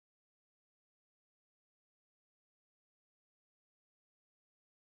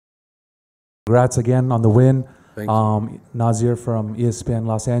Congrats again on the win. Thank you. Nazir from ESPN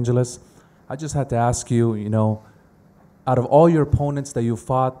Los Angeles. I just had to ask you, out of all your opponents that you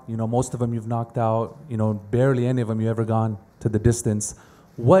fought, most of them you've knocked out, barely any of them you ever gone to the distance.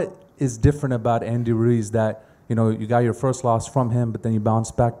 What is different about Andy Ruiz that, you got your first loss from him, but then you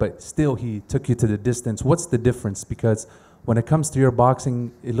bounced back, but still he took you to the distance? What's the difference? Because when it comes to your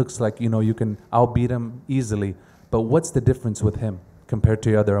boxing, it looks like, you can outbeat him easily. But what's the difference with him compared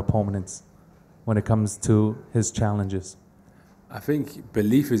to your other opponents when it comes to his challenges? I think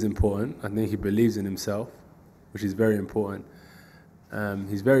belief is important. I think he believes in himself, which is very important.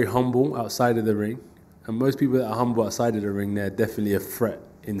 He's very humble outside of the ring. And most people that are humble outside of the ring, they're definitely a threat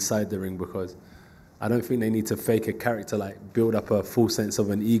inside the ring, because I don't think they need to fake a character, like build up a full sense of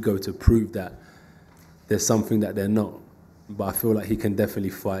an ego to prove that there's something that they're not. But I feel like he can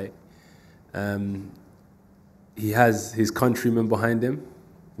definitely fight. He has his countrymen behind him,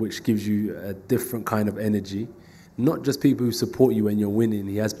 which gives you a different kind of energy. Not just people who support you when you're winning.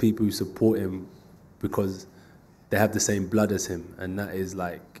 He has people who support him because they have the same blood as him, and that is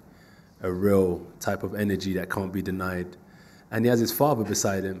like a real type of energy that can't be denied. And he has his father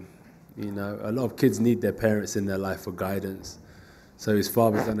beside him. A lot of kids need their parents in their life for guidance. So his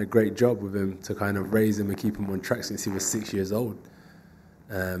father's done a great job with him to kind of raise him and keep him on track since he was 6 years old.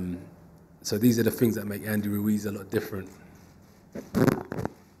 So these are the things that make Andy Ruiz a lot different.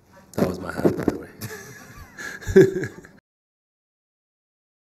 That was my hand, by the way.